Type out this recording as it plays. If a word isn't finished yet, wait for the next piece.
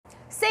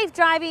Safe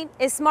driving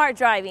is smart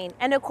driving,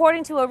 and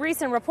according to a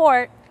recent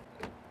report,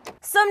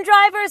 some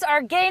drivers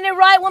are getting it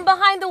right when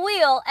behind the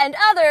wheel, and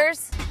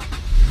others,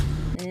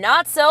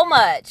 not so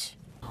much.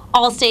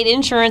 Allstate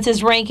Insurance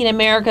is ranking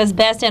America's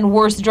best and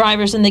worst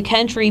drivers in the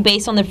country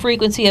based on the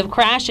frequency of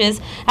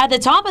crashes. At the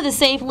top of the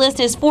safe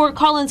list is Fort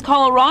Collins,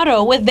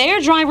 Colorado, with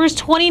their drivers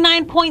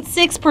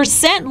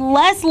 29.6%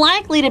 less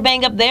likely to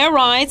bang up their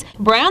rides.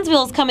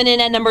 Brownsville's coming in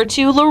at number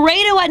 2,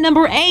 Laredo at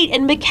number 8,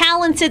 and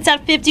McAllen sits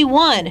at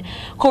 51.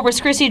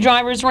 Corpus Christi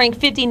drivers rank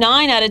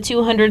 59 out of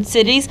 200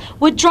 cities,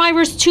 with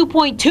drivers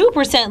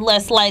 2.2%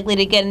 less likely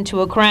to get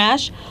into a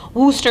crash.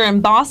 Worcester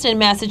and Boston,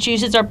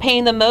 Massachusetts are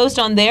paying the most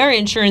on their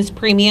insurance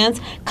premiums,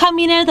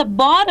 coming in at the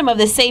bottom of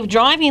the safe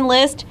driving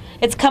list.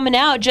 It's coming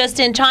out just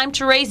in time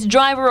to raise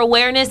driver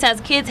awareness as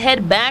kids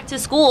head back to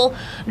school.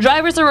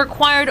 Drivers are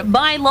required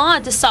by law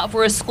to stop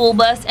for a school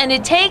bus, and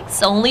it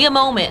takes only a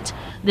moment.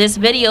 This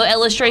video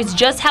illustrates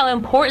just how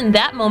important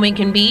that moment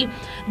can be.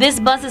 This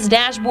bus's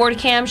dashboard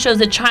cam shows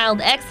a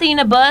child exiting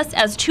a bus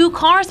as 2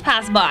 cars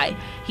pass by.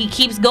 He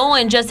keeps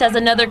going just as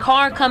another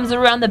car comes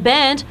around the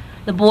bend.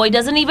 The boy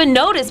doesn't even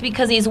notice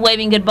because he's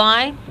waving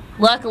goodbye.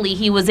 Luckily,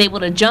 he was able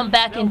to jump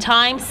back in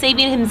time,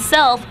 saving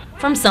himself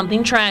from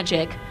something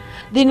tragic.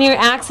 The near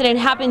accident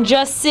happened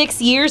just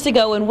 6 years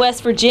ago in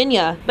West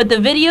Virginia, but the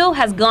video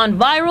has gone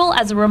viral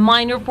as a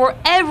reminder for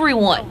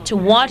everyone to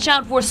watch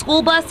out for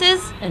school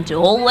buses and to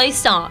always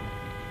stop.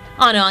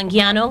 Ana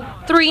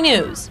Anguiano, 3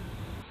 News.